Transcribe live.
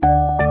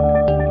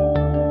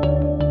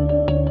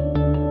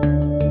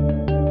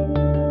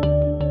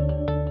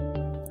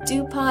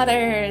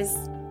Potters!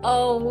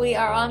 Oh, we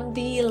are on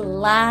the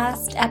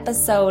last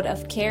episode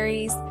of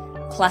Carrie's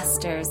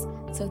Clusters.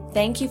 So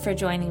thank you for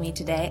joining me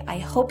today. I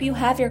hope you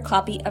have your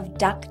copy of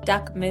Duck,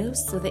 Duck,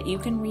 Moose so that you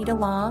can read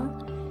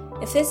along.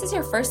 If this is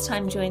your first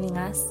time joining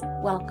us,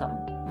 welcome.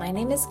 My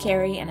name is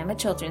Carrie and I'm a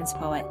children's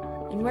poet,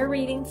 and we're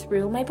reading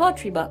through my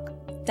poetry book,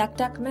 Duck,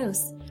 Duck,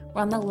 Moose.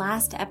 We're on the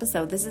last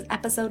episode. This is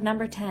episode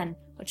number 10,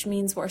 which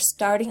means we're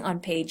starting on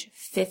page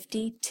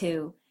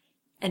 52.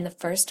 And the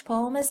first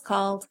poem is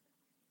called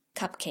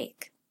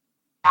Cupcake.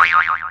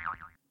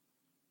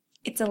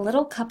 It's a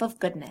little cup of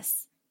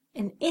goodness,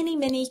 an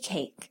inny-minny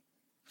cake.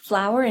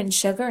 Flour and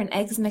sugar and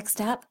eggs mixed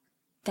up,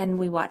 then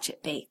we watch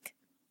it bake.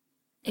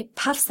 It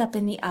puffs up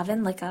in the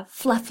oven like a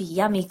fluffy,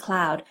 yummy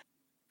cloud.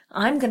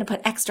 I'm going to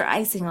put extra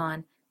icing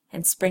on,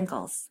 and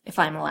sprinkles, if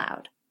I'm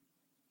allowed.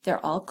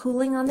 They're all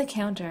cooling on the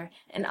counter,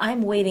 and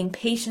I'm waiting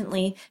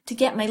patiently to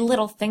get my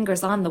little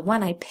fingers on the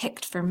one I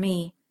picked for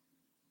me.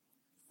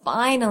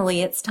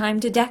 Finally, it's time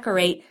to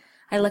decorate.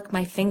 I lick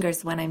my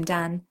fingers when I'm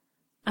done.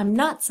 I'm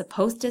not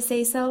supposed to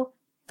say so,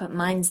 but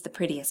mine's the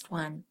prettiest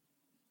one.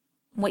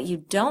 What you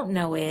don't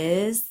know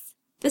is,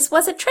 this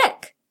was a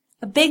trick,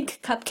 a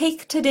big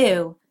cupcake to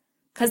do,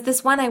 'cause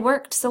this one I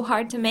worked so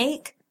hard to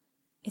make,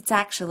 it's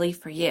actually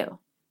for you.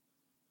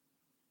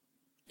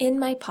 In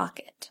my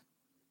pocket.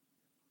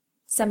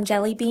 Some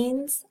jelly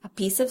beans, a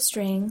piece of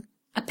string,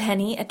 a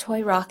penny, a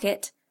toy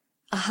rocket,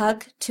 a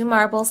hug, 2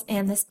 marbles,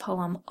 and this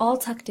poem, all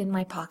tucked in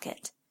my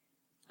pocket.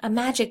 A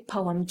magic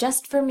poem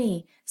just for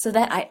me, so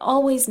that I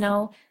always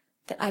know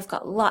that I've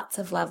got lots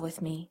of love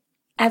with me,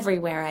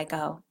 everywhere I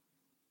go.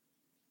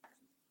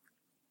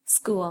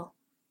 School.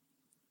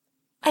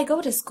 I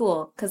go to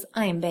school 'cause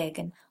I am big,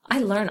 and I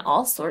learn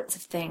all sorts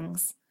of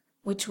things.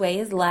 Which way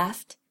is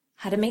left,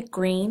 how to make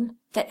green,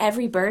 that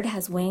every bird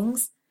has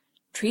wings.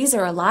 Trees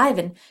are alive,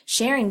 and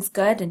sharing's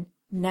good, and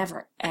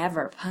never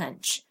ever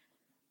punch.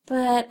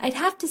 But I'd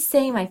have to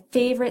say my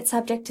favorite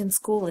subject in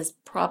school is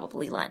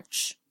probably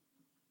lunch.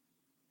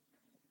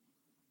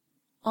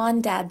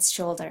 On Dad's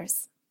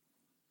shoulders.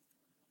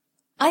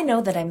 I know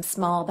that I'm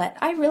small, but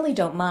I really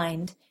don't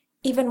mind.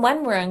 Even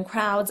when we're in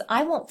crowds,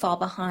 I won't fall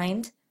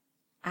behind.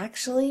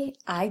 Actually,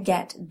 I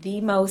get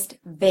the most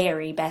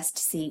very best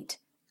seat,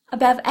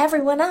 above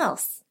everyone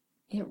else.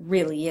 It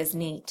really is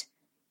neat.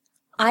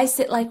 I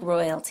sit like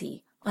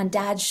royalty, on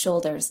Dad's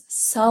shoulders,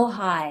 so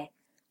high.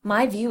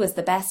 My view is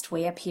the best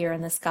way up here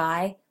in the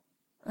sky.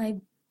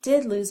 I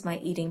did lose my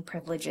eating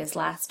privileges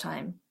last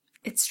time.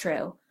 It's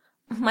true.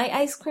 My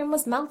ice cream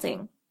was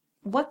melting.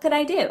 What could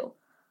I do?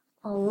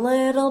 A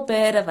little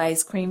bit of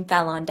ice cream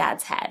fell on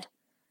Dad's head.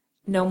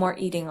 No more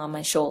eating on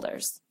my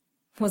shoulders,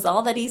 was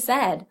all that he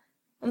said.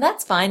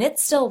 That's fine,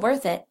 it's still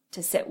worth it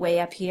to sit way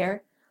up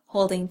here,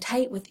 holding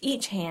tight with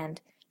each hand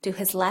to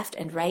his left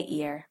and right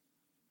ear.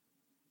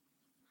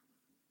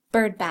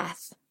 Bird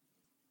bath.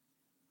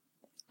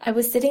 I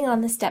was sitting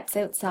on the steps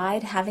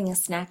outside having a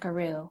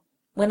snackaroo,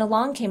 when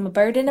along came a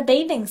bird in a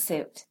bathing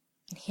suit.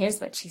 And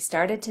here's what she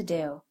started to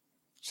do.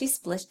 She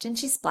splished and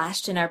she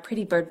splashed in our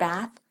pretty bird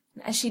bath,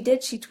 and as she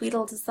did she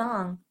tweedled a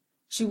song.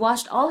 She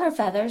washed all her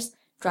feathers,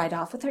 dried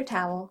off with her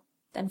towel,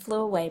 then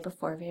flew away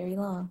before very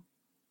long.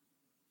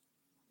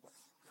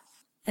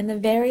 And the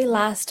very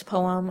last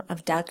poem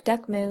of Duck,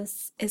 Duck,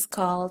 Moose is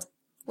called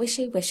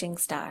Wishy Wishing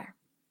Star.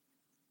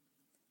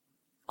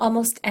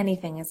 Almost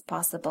anything is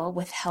possible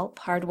with help,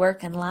 hard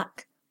work, and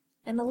luck,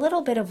 and a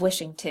little bit of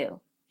wishing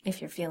too,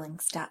 if you're feeling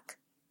stuck.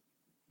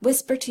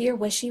 Whisper to your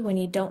wishy when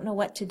you don't know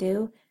what to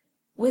do.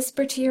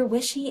 Whisper to your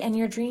wishy and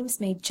your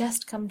dreams may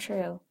just come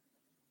true.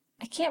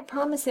 I can't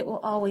promise it will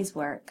always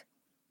work,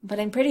 but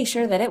I'm pretty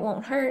sure that it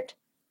won't hurt.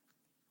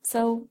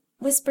 So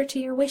whisper to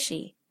your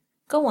wishy.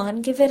 Go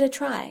on, give it a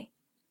try,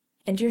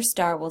 and your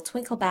star will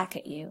twinkle back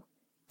at you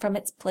from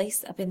its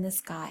place up in the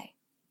sky.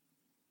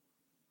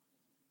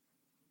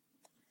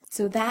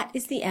 So that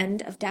is the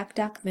end of Duck,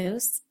 Duck,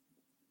 Moose.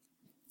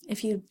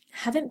 If you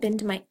haven't been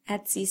to my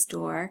Etsy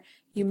store,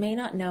 you may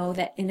not know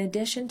that in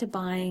addition to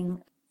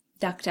buying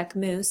Duck, Duck,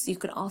 Moose, you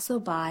could also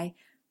buy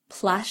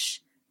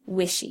plush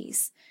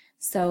wishies.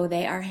 So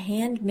they are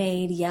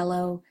handmade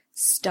yellow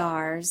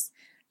stars.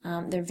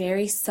 They're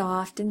very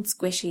soft and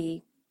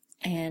squishy,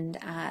 and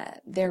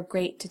they're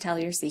great to tell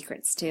your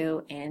secrets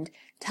to and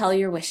tell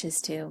your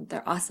wishes to.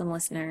 They're awesome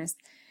listeners,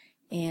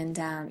 and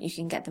you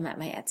can get them at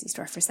my Etsy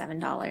store for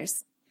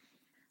 $7.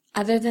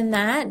 Other than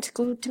that,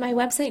 go to my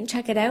website and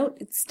check it out.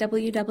 It's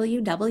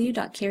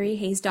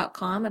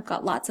www.carriehayes.com. I've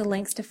got lots of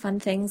links to fun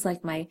things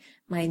like my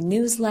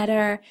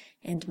newsletter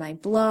and my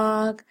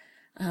blog,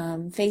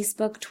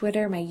 Facebook,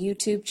 Twitter, my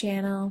YouTube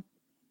channel.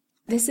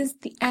 This is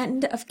the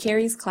end of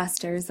Carrie's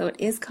Clusters, so it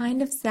is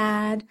kind of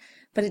sad,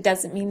 but it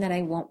doesn't mean that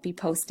I won't be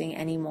posting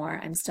anymore.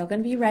 I'm still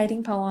going to be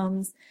writing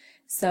poems,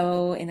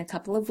 so in a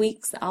couple of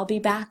weeks I'll be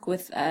back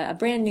with a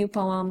brand new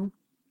poem,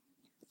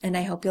 and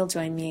I hope you'll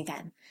join me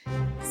again.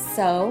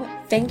 So,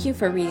 thank you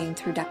for reading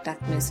through Duck,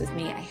 Duck, Moose with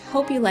me. I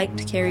hope you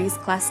liked Carrie's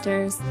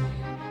Clusters,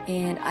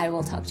 and I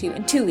will talk to you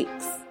in 2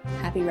 weeks.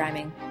 Happy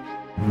rhyming.